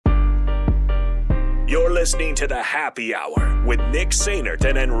You're listening to The Happy Hour with Nick Sainert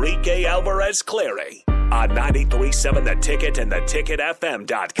and Enrique Alvarez Clary on 93.7 The Ticket and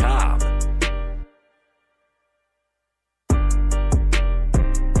theticketfm.com.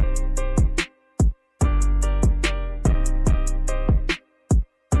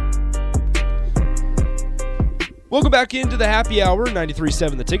 Welcome back into the Happy Hour,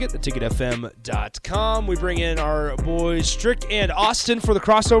 93.7 The Ticket, theticketfm.com. We bring in our boys Strick and Austin for the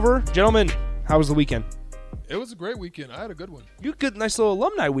crossover. Gentlemen, how was the weekend? It was a great weekend. I had a good one. You good, nice little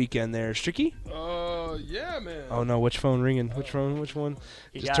alumni weekend there, Stricky. Yeah, man. Oh no, which phone ringing? Which phone? Which one?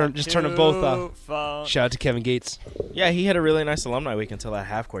 Just turn them both off. Shout out to Kevin Gates. Yeah, he had a really nice alumni week until that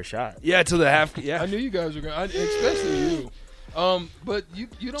half-court shot. Yeah, till the half. Yeah, I knew you guys were going, especially you. But you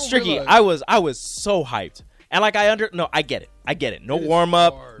don't. Stricky, realize. I was so hyped. And like I get it. No warm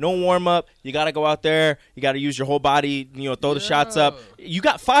up. You got to go out there. You got to use your whole body, throw the shots up. You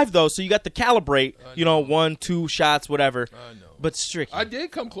got 5 though, so you got to calibrate, 1, 2 shots, whatever. I know. But Stricky, I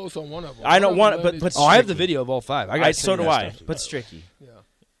did come close on one of them. I know one, but I have the video of all 5. So do I. But Stricky, Yeah.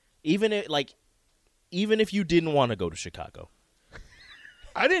 even if you didn't want to go to Chicago,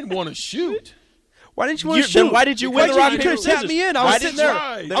 I didn't want to shoot. Why didn't you want to shoot? Then why did you win the rock, paper, scissors? Me in. I was sitting there.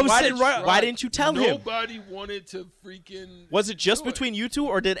 I was sitting right. Why didn't you tell him? Nobody wanted to freaking. Was it just between you two,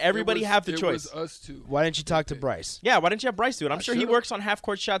 or did everybody have the choice? It was us two. Why didn't you talk to Bryce? Yeah, why didn't you have Bryce do it? I'm sure he works on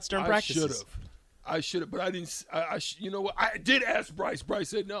half-court shots during practices. I should have, but I didn't. You know what? I did ask Bryce.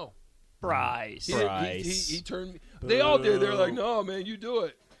 Bryce said no. Bryce. He turned me. They all did. They're like, no, man, you do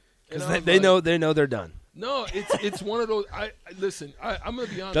it. Because they know they're done. No, it's one of those. Listen. I'm gonna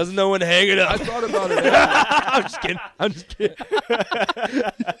be honest. Doesn't know when to hang it up. I thought about it. I'm just kidding.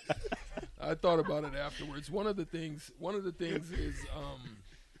 I thought about it afterwards. One of the things is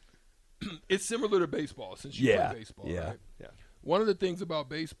it's similar to baseball since you play baseball. Right? Yeah. One of the things about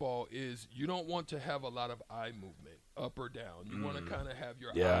baseball is you don't want to have a lot of eye movement up or down. You want to kind of have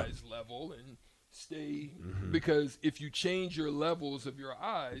your eyes level and stay because if you change your levels of your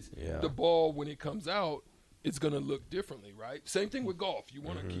eyes, the ball when it comes out, it's going to look differently, right? Same thing with golf. You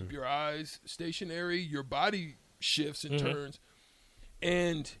want to keep your eyes stationary, your body shifts and turns.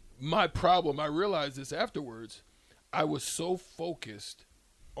 And my problem, I realized this afterwards, I was so focused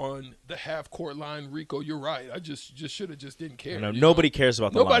on the half-court line. Rico, you're right. I just should have just didn't care. Nobody cares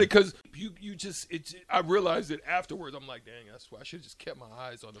about the line. Nobody, because you just I realized it afterwards. I'm like, dang, that's why I should have just kept my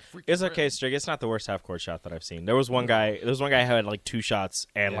eyes on the freaking. It's okay, Strick. It's not the worst half-court shot that I've seen. There was one guy who had like 2 shots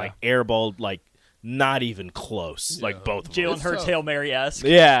and like airballed like not even close, like both of them. Jalen Hurts Hail Mary-esque.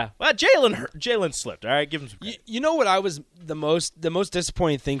 Yeah, well, Jalen slipped. All right, give him some credit. You know what I was the most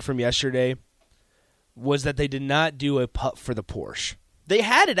disappointing thing from yesterday was that they did not do a putt for the Porsche. They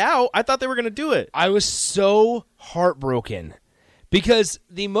had it out. I thought they were going to do it. I was so heartbroken because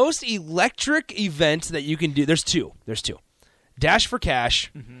the most electric event that you can do, there's two. Dash for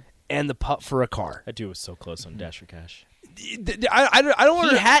Cash and the putt for a car. That dude was so close on Dash for Cash. I don't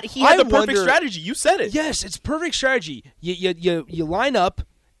want to. He had the perfect strategy. You said it. Yes, it's perfect strategy. You line up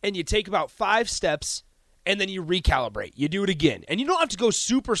and you take about 5 steps. And then you recalibrate. You do it again. And you don't have to go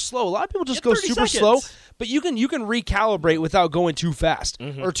super slow. A lot of people just go super slow. But you can recalibrate without going too fast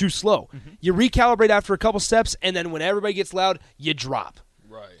or too slow. You recalibrate after a couple steps, and then when everybody gets loud, you drop.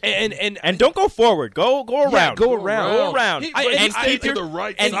 Right. And don't go forward. Go around. Yeah, go around.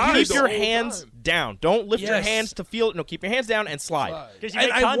 Keep your hands down. Don't lift your hands to feel it. No, keep your hands down and slide. Because you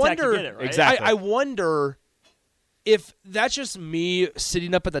make contact to get it, right? Exactly. I wonder if that's just me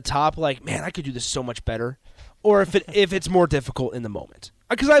sitting up at the top like, man, I could do this so much better, or if it's more difficult in the moment.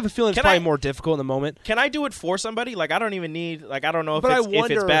 Because I have a feeling it's probably more difficult in the moment. Can I do it for somebody? Like, I don't even need, like, I don't know if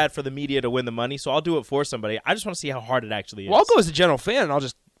it's bad for the media to win the money, so I'll do it for somebody. I just want to see how hard it actually is. Well, I'll go as a general fan, and I'll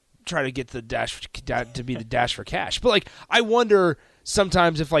just try to get the dash to be the Dash for Cash. But, like, I wonder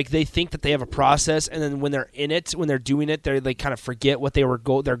sometimes if, like, they think that they have a process, and then when they're in it, when they're doing it, they kind of forget what their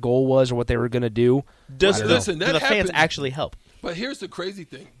goal was or what they were going to do. Do the fans actually help? But here's the crazy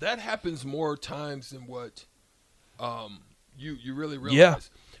thing. That happens more times than what you really realize. Yeah.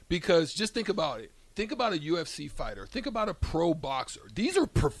 Because just think about it. Think about a UFC fighter. Think about a pro boxer. These are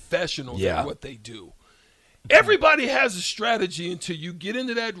professionals at what they do. Everybody has a strategy until you get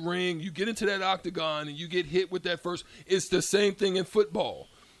into that ring, you get into that octagon, and you get hit with that first. It's the same thing in football.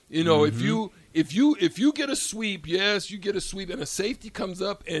 You know, if if you get a sweep, yes, you get a sweep, and a safety comes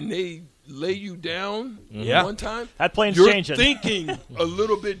up and they lay you down one time. That plane's you're changing. Thinking a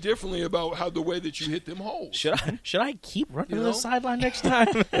little bit differently about how the way that you hit them holes. Should I keep running to the sideline next time?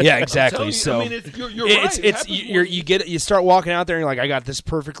 Yeah, exactly. So you're right. You start walking out there and you're like, I got this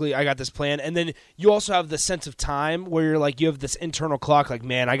plan, and then you also have the sense of time where you're like, you have this internal clock, like,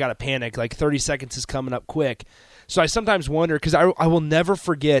 man, I got to panic, like 30 seconds is coming up quick. So I sometimes wonder, because I will never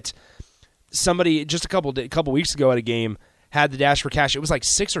forget somebody just a couple weeks ago at a game had the Dash for Cash. It was like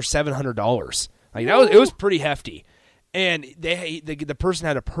 $600 or $700. Like it was pretty hefty, and the person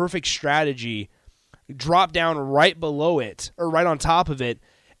had a perfect strategy, dropped down right below it or right on top of it,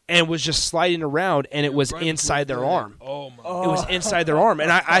 and was just sliding around, and it was inside their arm. Oh my! It was inside their arm, and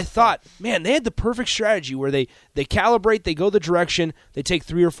I thought, man, they had the perfect strategy where they calibrate, they go the direction, they take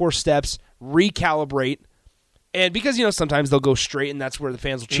 3 or 4 steps, recalibrate. And because, sometimes they'll go straight, and that's where the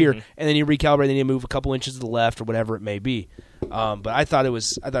fans will cheer, and then you recalibrate, then you move a couple inches to the left or whatever it may be. But I thought it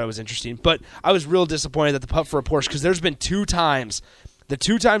was interesting. But I was real disappointed at the putt for a Porsche, because there's been 2 times, the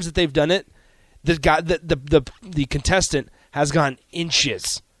 2 times that they've done it, the contestant has gone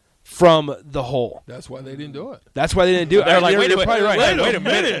inches from the hole. That's why they didn't do it. They're like, wait a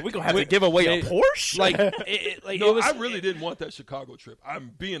minute. We're going to have to give away a Porsche? I really didn't want that Chicago trip.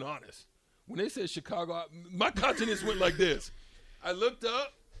 I'm being honest. When they said Chicago, my consciousness went like this. I looked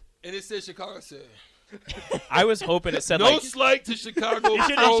up, and it said Chicago. I said, I was hoping it said no slight to Chicago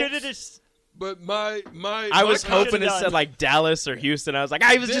folks, but I was hoping it said like Dallas or Houston. I was like,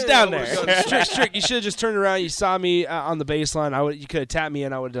 I was just down there. Strick, you should have just turned around. You saw me on the baseline. You could have tapped me,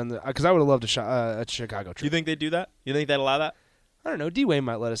 and I would have done because I would have loved a Chicago trip. You think they'd do that? You think they'd allow that? I don't know. D-Wayne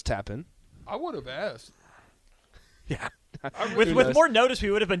might let us tap in. I would have asked. Yeah. With more notice, we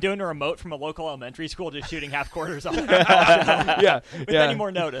would have been doing a remote from a local elementary school, just shooting half quarters off. With any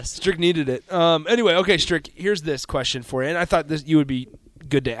more notice. Strick needed it. Anyway, okay, Strick, here's this question for you, and I thought you would be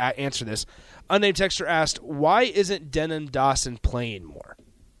good to answer this. Unnamed texter asked, why isn't Denon Dawson playing more?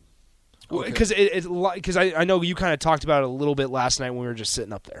 Because I know you kind of talked about it a little bit last night when we were just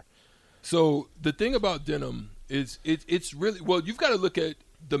sitting up there. So the thing about Denham is it's really – well, you've got to look at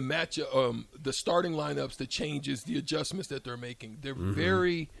the matchup, the starting lineups, the changes, the adjustments that they're making. They're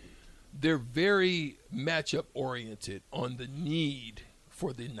very matchup oriented on the need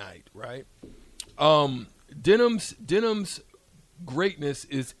for the night, right? Denham's greatness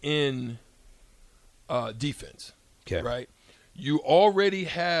is in defense, right? You already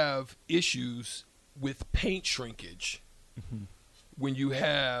have issues with paint shrinkage when you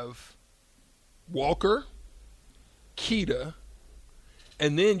have Walker, Keita,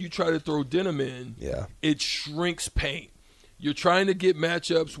 and then you try to throw Denham in, it shrinks paint. You're trying to get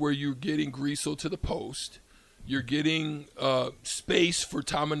matchups where you're getting Grisel to the post. You're getting space for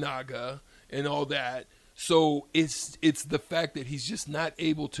Tamanaga and all that. So it's the fact that he's just not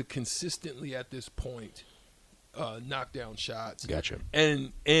able to consistently at this point knock down shots. Gotcha.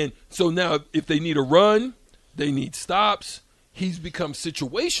 And so now if they need a run, they need stops. He's become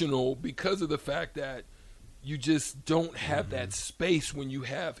situational because of the fact that you just don't have that space when you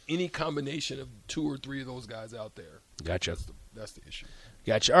have any combination of 2 or 3 of those guys out there. Gotcha. That's the issue.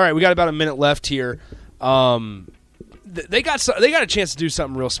 Gotcha. All right, we got about a minute left here. They got a chance to do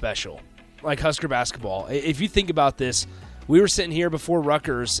something real special, like Husker basketball. If you think about this, we were sitting here before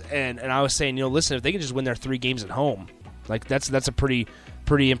Rutgers, and I was saying, listen, if they can just win their 3 games at home, like that's a pretty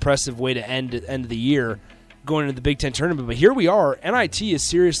impressive way to end the year going into the Big Ten tournament. But here we are. NIT is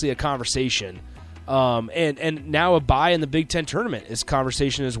seriously a conversation. And now a bye in the Big Ten tournament is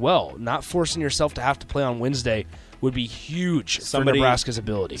conversation as well. Not forcing yourself to have to play on Wednesday would be huge for Nebraska's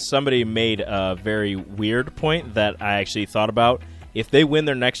ability. Somebody made a very weird point that I actually thought about. If they win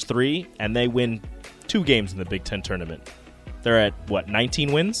their next 3 and they win 2 games in the Big Ten tournament, they're at,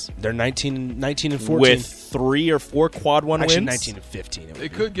 19 wins? They're 19 and 14. With 3 or 4 quad 1 wins? 19 and 15. They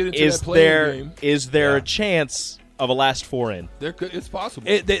could get into that playing game. Is there a chance of a last 4 in? It's possible.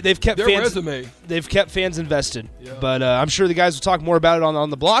 They've kept their fans, resume. They've kept fans invested. Yeah. But I'm sure the guys will talk more about it on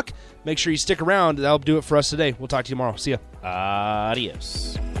the block. Make sure you stick around. That'll do it for us today. We'll talk to you tomorrow. See ya.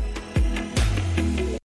 Adios.